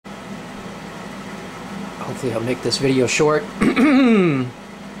Hopefully I'll make this video short. I'm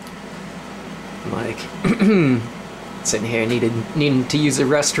like sitting here needing to use the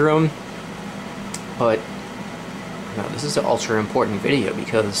restroom, but no, this is an ultra important video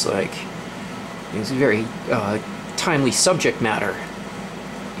because like it's a very timely subject matter.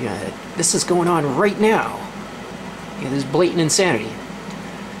 Yeah, this is going on right now. Yeah, this is blatant insanity.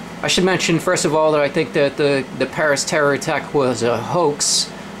 I should mention first of all that I think that the Paris terror attack was a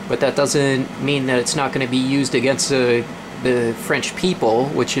hoax, but that doesn't mean that it's not going to be used against the French people,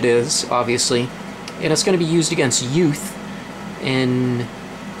 which it is, obviously, and it's going to be used against youth in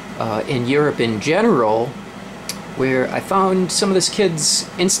Europe in general, where I found some of this kid's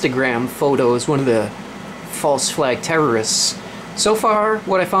Instagram photos, one of the false flag terrorists. So far,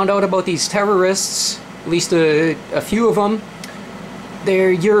 what I found out about these terrorists, at least a few of them,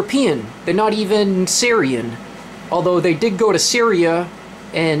 they're European. They're not even Syrian, although they did go to Syria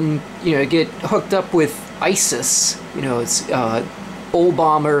and, you know, get hooked up with ISIS. You know, it's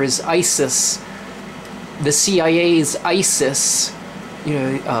Obama's ISIS, the CIA's ISIS, you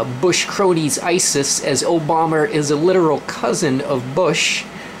know, Bush cronies ISIS, as Obama is a literal cousin of Bush.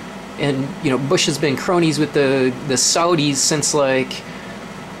 And, you know, Bush has been cronies with the Saudis since, like,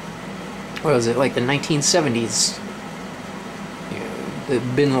 what was it, like the 1970s. You know, the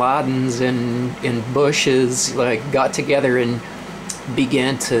Bin Ladens and Bushes, like, got together and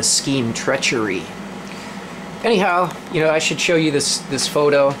began to scheme treachery. Anyhow, you know, I should show you this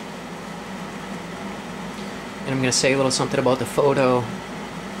photo. And I'm going to say a little something about the photo.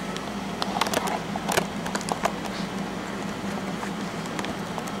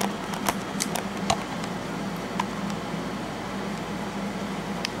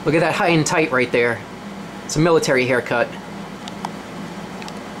 Look at that high and tight right there. It's a military haircut.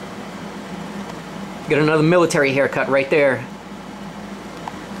 Get another military haircut right there.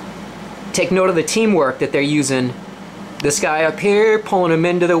 Take note of the teamwork that they're using. This guy up here pulling him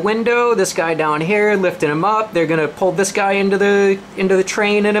into the window, this guy down here lifting him up. They're gonna pull this guy into the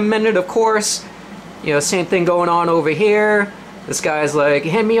train in a minute, of course. You know, same thing going on over here. This guy's like,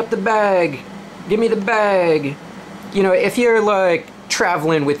 hand me up the bag, give me the bag. You know, if you're like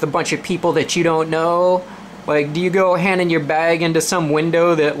traveling with a bunch of people that you don't know, like, do you go handing your bag into some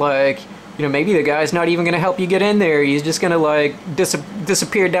window that, like, you know, maybe the guy's not even gonna help you get in there, he's just gonna like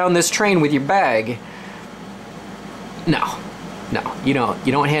disappear down this train with your bag? No, you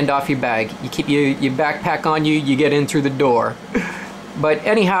don't hand off your bag. You keep your backpack on you, you get in through the door. But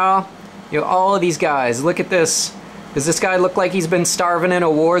anyhow, you know, all of these guys, look at this. Does this guy look like he's been starving in a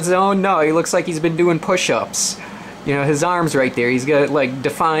war zone? No, he looks like he's been doing push-ups. You know, his arms right there, he's got like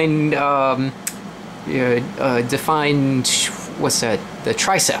defined, defined, what's that, the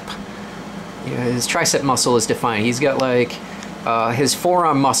tricep. You know, his tricep muscle is defined. He's got like, his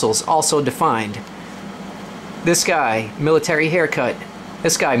forearm muscles also defined. This guy, military haircut.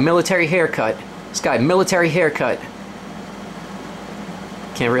 This guy, military haircut. This guy, military haircut.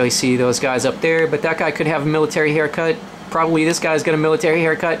 Can't really see those guys up there, but that guy could have a military haircut. Probably this guy's got a military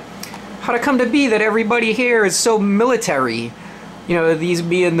haircut. How'd it come to be that everybody here is so military? You know, these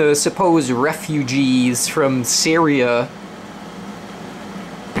being the supposed refugees from Syria.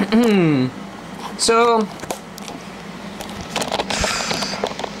 So,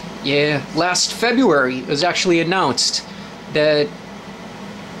 yeah, last February it was actually announced that,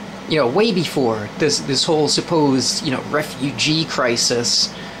 you know, way before this whole supposed, you know, refugee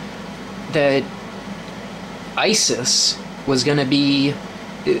crisis, that ISIS was gonna be,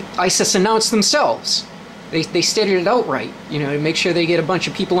 ISIS announced themselves. They stated it outright, you know, to make sure they get a bunch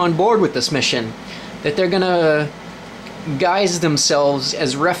of people on board with this mission, that they're gonna guise themselves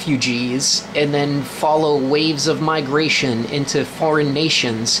as refugees and then follow waves of migration into foreign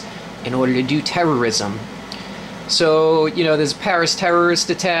nations in order to do terrorism. So, you know, there's Paris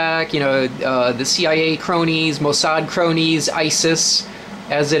terrorist attack, you know, the CIA cronies, Mossad cronies, ISIS,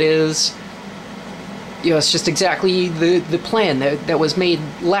 as it is. You know, it's just exactly the plan that was made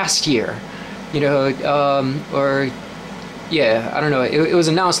last year. You know, or, yeah, I don't know, it was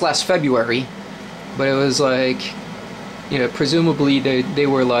announced last February, but it was like, you know, presumably they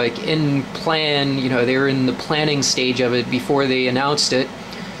were like in plan, you know, they were in the planning stage of it before they announced it.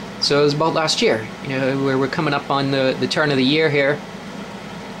 So it was about last year, you know, where we're coming up on the turn of the year here.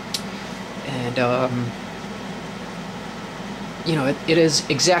 And, you know, it is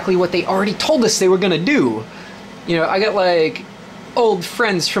exactly what they already told us they were gonna do. You know, I got like old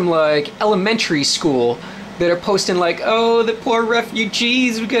friends from like elementary school that are posting like, oh, the poor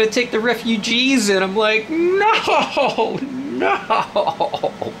refugees, we gotta take the refugees, and I'm like, no,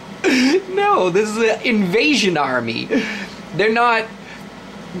 no, this is an invasion army. They're not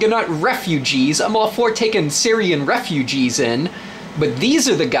not refugees. I'm all for taking Syrian refugees in, but these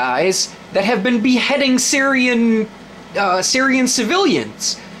are the guys that have been beheading Syrian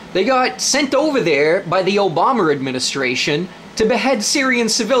civilians. They got sent over there by the Obama administration to behead Syrian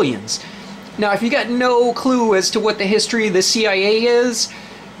civilians. Now, if you got no clue as to what the history of the CIA is,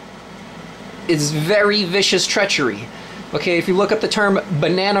 it's very vicious treachery. Okay, if you look up the term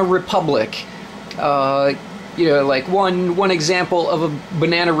Banana Republic, you know, like one example of a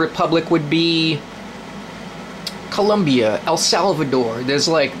banana republic would be Colombia, El Salvador. There's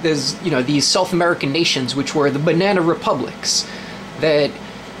you know, these South American nations which were the banana republics that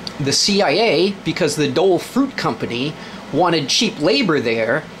the CIA, because the Dole Fruit Company wanted cheap labor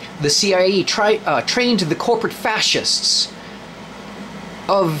there, the CIA trained the corporate fascists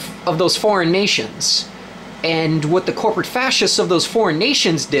of those foreign nations. And what the corporate fascists of those foreign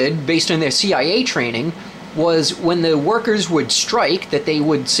nations did, based on their CIA training, was when the workers would strike, that they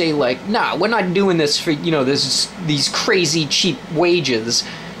would say like, nah, we're not doing this for, you know, these crazy cheap wages.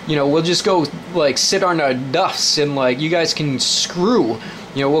 You know, we'll just go like sit on our duffs and like, you guys can screw.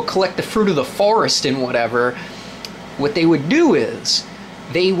 You know, we'll collect the fruit of the forest and whatever. What they would do is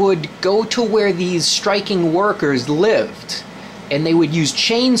they would go to where these striking workers lived, and they would use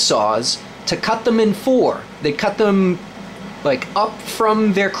chainsaws to cut them in four. They'd cut them like up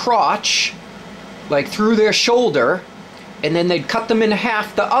from their crotch, like through their shoulder, and then they'd cut them in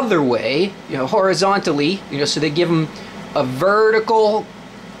half the other way, you know, horizontally, you know, so they give them a vertical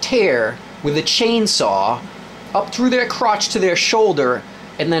tear with a chainsaw up through their crotch to their shoulder,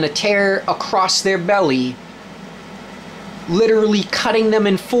 and then a tear across their belly, literally cutting them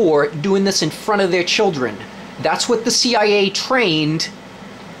in four, doing this in front of their children. That's what the CIA trained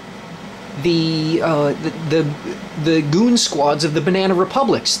the goon squads of the Banana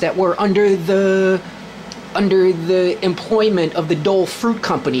Republics that were under the employment of the Dole Fruit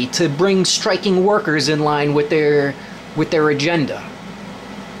Company to bring striking workers in line with their agenda.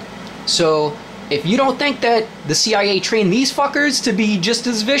 So if you don't think that the CIA trained these fuckers to be just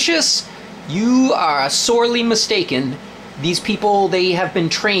as vicious, you are sorely mistaken. These people, they have been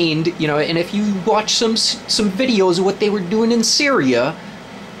trained, you know, and if you watch some videos of what they were doing in Syria,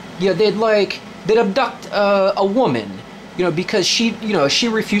 you know, they'd abduct a woman, you know, because she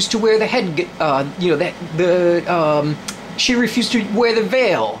refused to wear the head, you know, she refused to wear the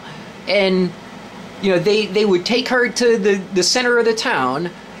veil, and you know, they would take her to the center of the town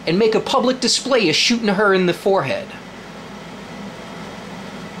and make a public display of shooting her in the forehead.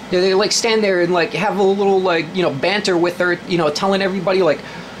 You know, they like stand there and like have a little like, you know, banter with her, you know, telling everybody like,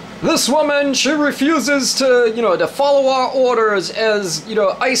 this woman, she refuses to, you know, to follow our orders as, you know,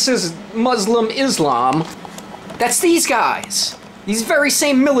 ISIS Muslim Islam. That's these guys. These very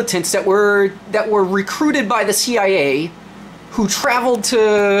same militants that were recruited by the CIA, who traveled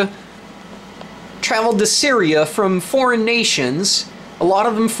to Syria from foreign nations, a lot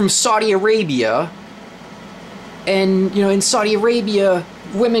of them from Saudi Arabia. And, you know, in Saudi Arabia,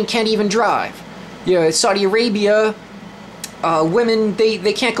 women can't even drive. You know, in Saudi Arabia, women,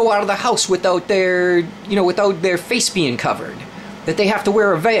 they can't go out of the house without their face being covered. That they have to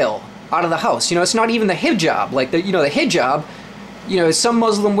wear a veil out of the house. You know, it's not even the hijab. Like, the hijab, you know, some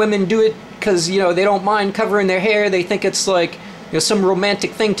Muslim women do it because, you know, they don't mind covering their hair. They think it's like, you know, some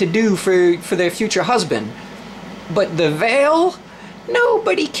romantic thing to do for their future husband. But the veil?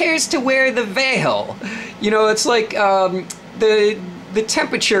 Nobody cares to wear the veil. You know, it's like the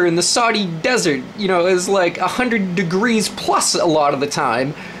temperature in the Saudi desert, you know, is like 100 degrees plus a lot of the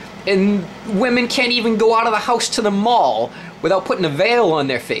time, and women can't even go out of the house to the mall without putting a veil on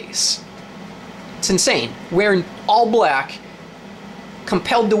their face. It's insane. Wearing all black,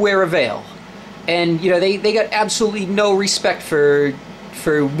 compelled to wear a veil. And, you know, they got absolutely no respect for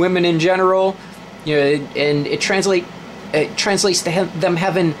women in general, you know, and it translates to them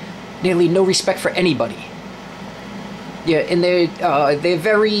having nearly no respect for anybody. Yeah, and they're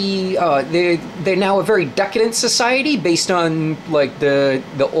now a very decadent society based on like the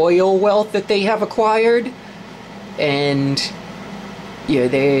oil wealth that they have acquired, and yeah,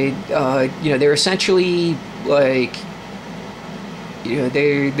 they're essentially like, you know,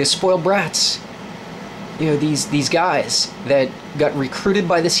 they're spoiled brats. You know, these guys that got recruited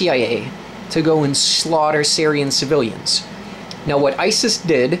by the CIA to go and slaughter Syrian civilians. Now, what ISIS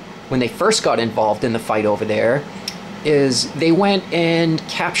did when they first got involved in the fight over there is they went and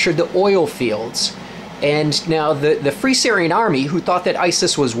captured the oil fields. And now the Free Syrian Army, who thought that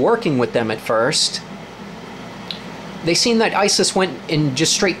ISIS was working with them at first, they seen that ISIS went and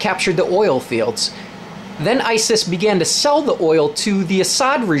just straight captured the oil fields. Then ISIS began to sell the oil to the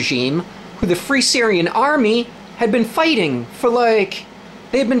Assad regime, who the Free Syrian Army had been fighting for like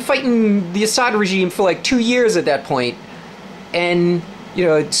They had been fighting the Assad regime for like 2 years at that point, and you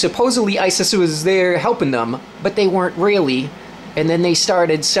know, supposedly ISIS was there helping them, but they weren't really. And then they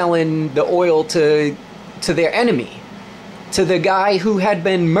started selling the oil to their enemy, to the guy who had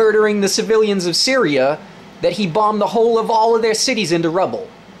been murdering the civilians of Syria, that he bombed the whole of all of their cities into rubble,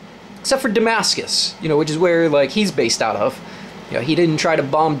 except for Damascus, you know, which is where like he's based out of. You know, he didn't try to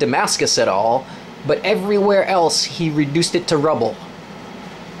bomb Damascus at all, but everywhere else he reduced it to rubble.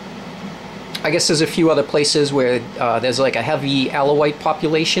 I guess there's a few other places where there's like a heavy Alawite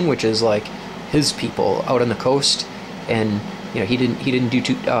population, which is like his people out on the coast, and you know, he didn't do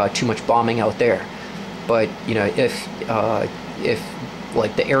too much bombing out there. But you know, if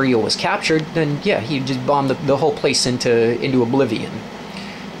like the area was captured, then yeah, he just bombed the whole place into oblivion.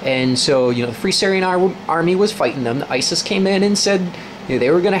 And so, you know, the Free Syrian Army was fighting them. The ISIS came in and said, you know, they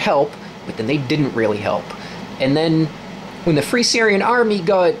were going to help, but then they didn't really help. And then when the Free Syrian Army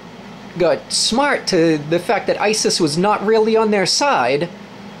got smart to the fact that ISIS was not really on their side,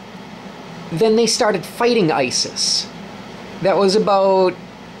 then they started fighting ISIS. That was about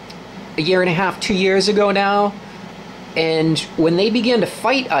a year and a half, 2 years ago now. And when they began to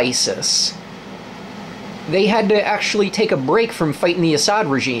fight ISIS, they had to actually take a break from fighting the Assad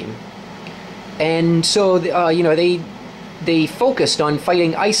regime. And so, you know, they focused on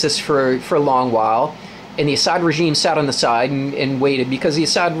fighting ISIS for a long while, and the Assad regime sat on the side and waited, because the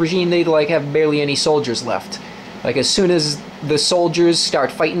Assad regime, they like have barely any soldiers left. Like as soon as the soldiers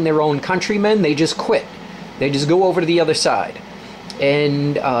start fighting their own countrymen, they just quit. They just go over to the other side.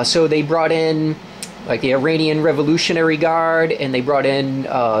 And so they brought in like the Iranian Revolutionary Guard, and they brought in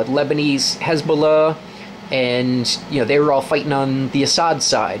Lebanese Hezbollah, and you know, they were all fighting on the Assad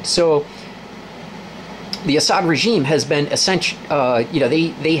side. So the Assad regime has been essential. You know,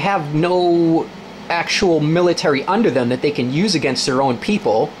 they have no actual military under them that they can use against their own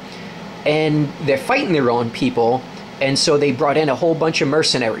people, and they're fighting their own people. And so they brought in a whole bunch of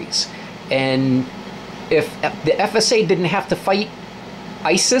mercenaries. And if the FSA didn't have to fight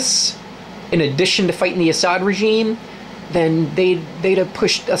ISIS in addition to fighting the Assad regime, then they'd have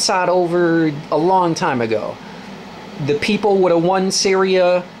pushed Assad over a long time ago. The people would have won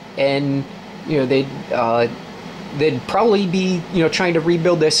Syria, and you know, they'd probably be, you know, trying to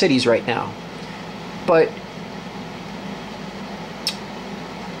rebuild their cities right now. But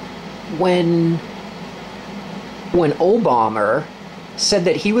when Obama said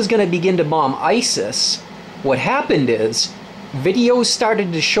that he was going to begin to bomb ISIS, what happened is videos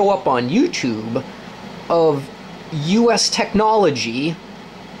started to show up on YouTube of US technology,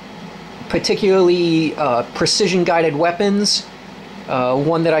 particularly precision-guided weapons.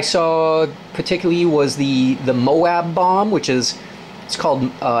 One that I saw particularly was the Moab bomb, which is, it's called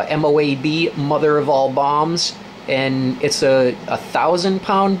MOAB, Mother of All Bombs, and it's a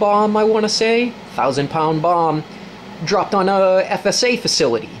 1,000-pound bomb, I want to say, 1,000-pound bomb dropped on a FSA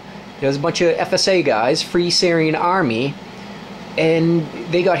facility. There's a bunch of FSA guys, Free Syrian Army, and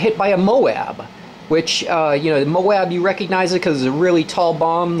they got hit by a Moab, which, you know, the Moab, you recognize it because it's a really tall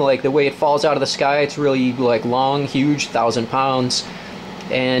bomb, like the way it falls out of the sky. It's really like long, huge, 1,000 pounds,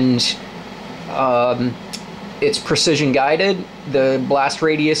 and it's precision guided. The blast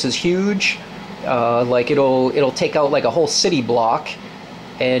radius is huge. Like it'll take out like a whole city block,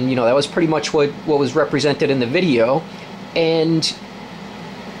 and you know, that was pretty much what was represented in the video. And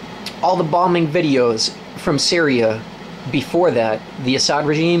all the bombing videos from Syria before that, the Assad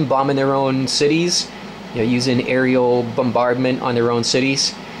regime bombing their own cities, you know, using aerial bombardment on their own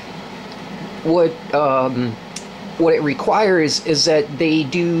cities. What it requires is that they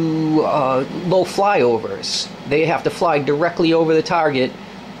do low flyovers. They have to fly directly over the target,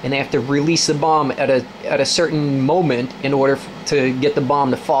 and they have to release the bomb at a certain moment in order to get the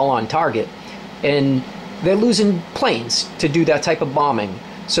bomb to fall on target. And they're losing planes to do that type of bombing.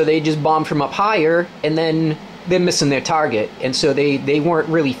 So they just bomb from up higher, and then they're missing their target. And so they weren't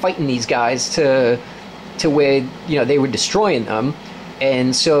really fighting these guys to where, you know, they were destroying them.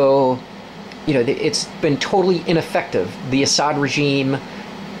 And so, you know, it's been totally ineffective. The Assad regime,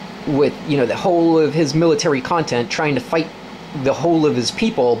 with, you know, the whole of his military content, trying to fight the whole of his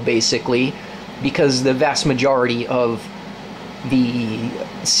people, basically, because the vast majority of the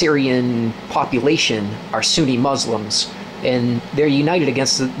Syrian population are Sunni Muslims, and they're united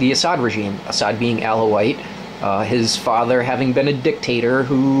against the Assad regime. Assad being Alawite, his father having been a dictator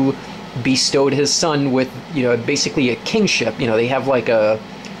who bestowed his son with, you know, basically a kingship. You know, they have like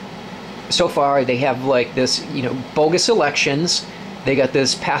so far they have like this, you know, bogus elections. They got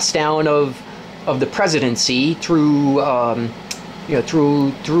this passed down of the presidency through, you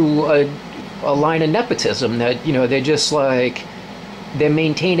know, through a line of nepotism that, you know, they're just like, they're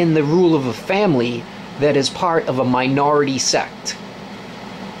maintaining the rule of a family that is part of a minority sect.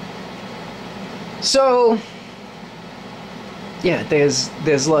 So, yeah, there's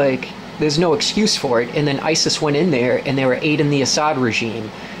no excuse for it. And then ISIS went in there and they were aiding the Assad regime.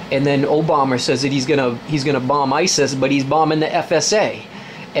 And then Obama says that he's gonna bomb ISIS, but he's bombing the FSA.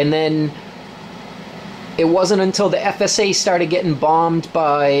 And then it wasn't until the FSA started getting bombed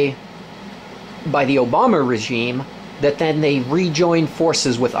by the Obama regime that then they rejoined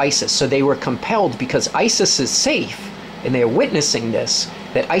forces with ISIS. So they were compelled, because ISIS is safe, and they're witnessing this,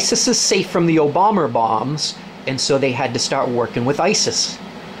 that ISIS is safe from the Obama bombs, and so they had to start working with ISIS.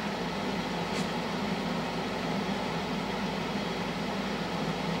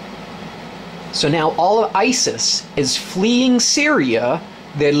 So now all of ISIS is fleeing Syria.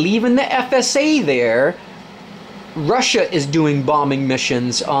 They're leaving the FSA there. Russia is doing bombing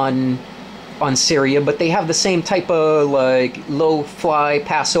missions on Syria, but they have the same type of like low fly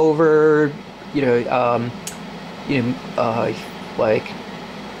pass over, like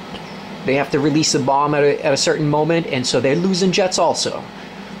they have to release a bomb at a certain moment, and so they're losing jets also.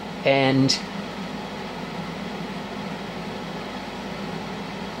 And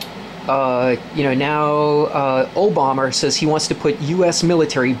now Obama says he wants to put U.S.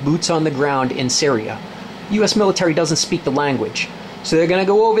 military boots on the ground in Syria. U.S. military doesn't speak the language. So they're going to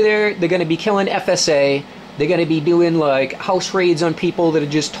go over there, they're going to be killing FSA, they're going to be doing like house raids on people that are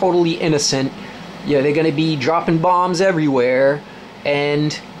just totally innocent. Yeah, they're going to be dropping bombs everywhere,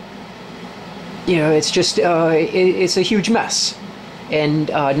 and it's just, it's a huge mess. And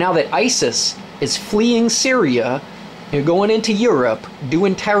now that ISIS is fleeing Syria, going into Europe,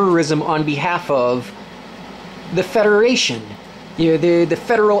 doing terrorism on behalf of the Federation, the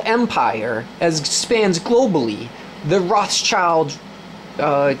Federal Empire, as spans globally, the Rothschild,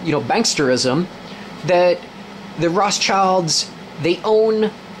 banksterism, that the Rothschilds, they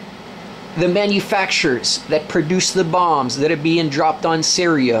own the manufacturers that produce the bombs that are being dropped on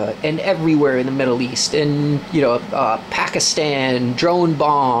Syria and everywhere in the Middle East, and Pakistan, drone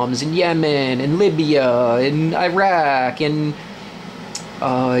bombs, in Yemen, and Libya, and Iraq, and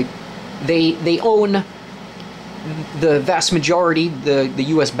they own the vast majority. The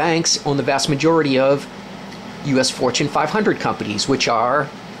U.S. banks own the vast majority of U.S. Fortune 500 companies, which are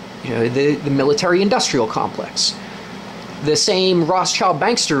the military-industrial complex. The same Rothschild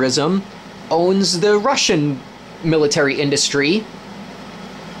banksterism owns the Russian military industry.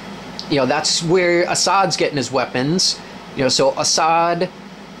 That's where Assad's getting his weapons. So Assad,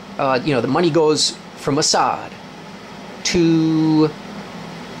 the money goes from Assad to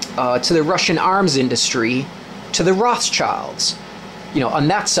the Russian arms industry, to the Rothschilds, on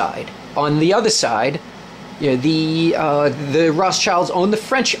that side. On the other side, the Rothschilds own the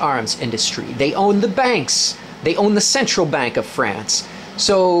French arms industry. They own the banks. They own the central bank of France.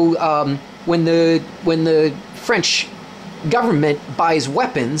 So when the French government buys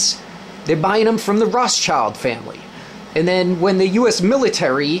weapons, they're buying them from the Rothschild family. And then when the U.S.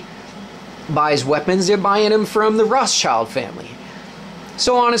 military buys weapons, they're buying them from the Rothschild family.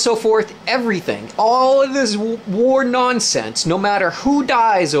 So on and so forth, everything. All of this war nonsense, no matter who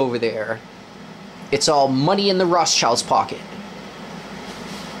dies over there, it's all money in the Rothschild's pocket.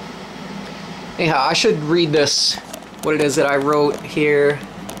 Anyhow, I should read this, what it is that I wrote here.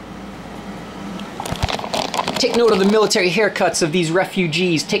 Take note of the military haircuts of these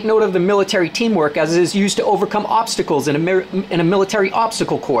refugees. Take note of the military teamwork as it is used to overcome obstacles in a military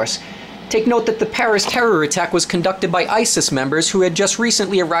obstacle course. Take note that the Paris terror attack was conducted by ISIS members who had just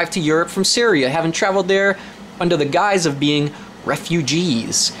recently arrived to Europe from Syria, having traveled there under the guise of being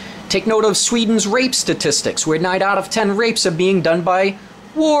refugees. Take note of Sweden's rape statistics, where 9 out of 10 rapes are being done by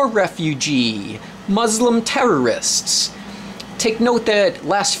war refugee, Muslim terrorists. Take note that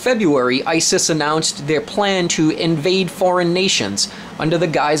last February, ISIS announced their plan to invade foreign nations under the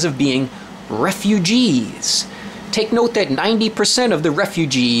guise of being refugees. Take note that 90% of the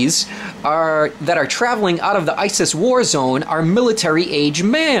refugees that are traveling out of the ISIS war zone are military-age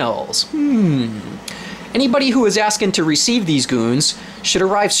males. Anybody who is asking to receive these goons should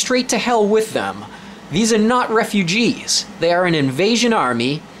arrive straight to hell with them. These are not refugees. They are an invasion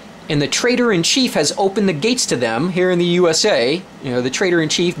army, and the traitor-in-chief has opened the gates to them here in the USA, the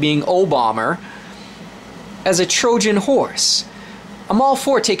traitor-in-chief being Obama, as a Trojan horse. I'm all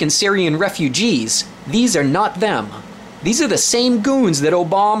for taking Syrian refugees. These are not them. These are the same goons that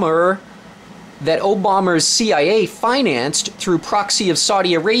Obama's CIA financed through proxy of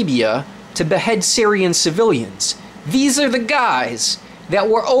Saudi Arabia to behead Syrian civilians. These are the guys that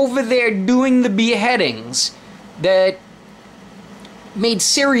were over there doing the beheadings that made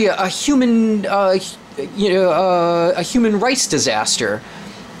Syria a human a human rights disaster.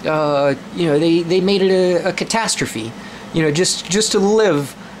 They made it a catastrophe. Just to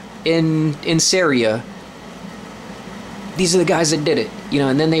live in Syria. These are the guys that did it.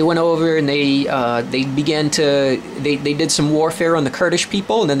 And then they went over and they did some warfare on the Kurdish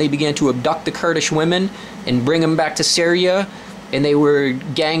people, and then they began to abduct the Kurdish women and bring them back to Syria, and they were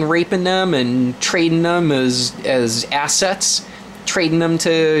gang raping them and trading them as assets, trading them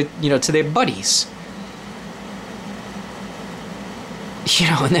to their buddies.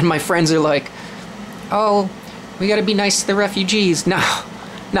 And then my friends are like, oh, we gotta be nice to the refugees. No,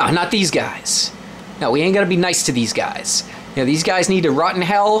 not these guys. No, we ain't gotta be nice to these guys. These guys need to rot in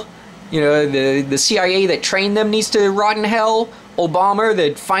hell. The CIA that trained them needs to rot in hell. Obama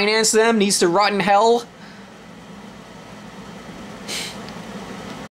that financed them needs to rot in hell.